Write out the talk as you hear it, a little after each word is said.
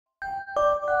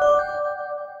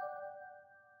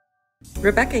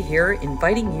Rebecca here,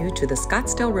 inviting you to the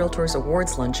Scottsdale Realtors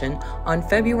Awards Luncheon on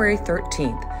February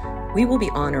 13th. We will be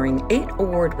honoring 8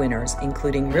 award winners,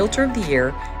 including Realtor of the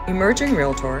Year, Emerging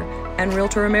Realtor, and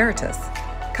Realtor Emeritus.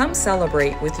 Come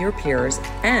celebrate with your peers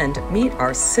and meet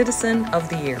our Citizen of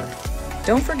the Year.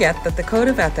 Don't forget that the Code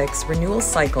of Ethics renewal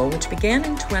cycle, which began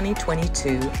in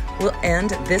 2022, will end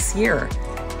this year.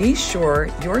 Be sure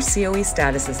your COE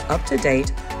status is up to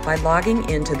date by logging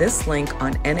into this link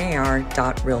on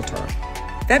nar.realtor.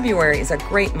 February is a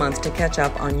great month to catch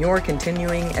up on your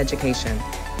continuing education,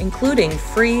 including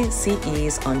free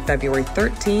CEs on February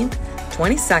 13th,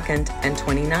 22nd, and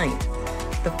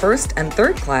 29th. The first and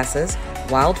third classes,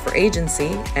 Wild for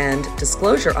Agency and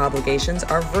Disclosure Obligations,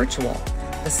 are virtual.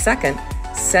 The second,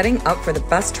 Setting Up for the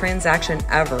Best Transaction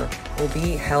Ever, will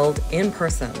be held in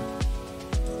person.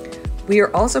 We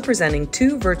are also presenting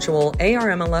 2 virtual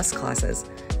ARMLS classes,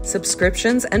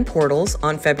 Subscriptions and Portals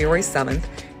on February 7th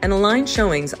and Aligned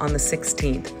Showings on the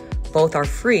 16th. Both are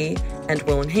free and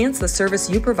will enhance the service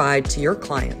you provide to your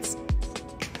clients.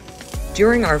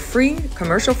 During our free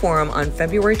commercial forum on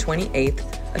February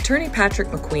 28th, Attorney Patrick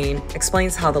McQueen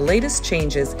explains how the latest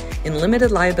changes in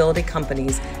limited liability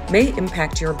companies may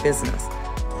impact your business.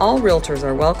 All realtors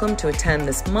are welcome to attend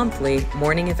this monthly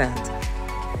morning event.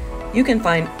 You can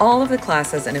find all of the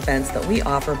classes and events that we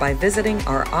offer by visiting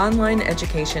our online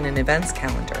education and events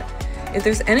calendar. If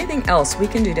there's anything else we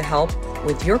can do to help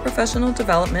with your professional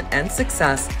development and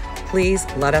success, please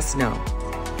let us know.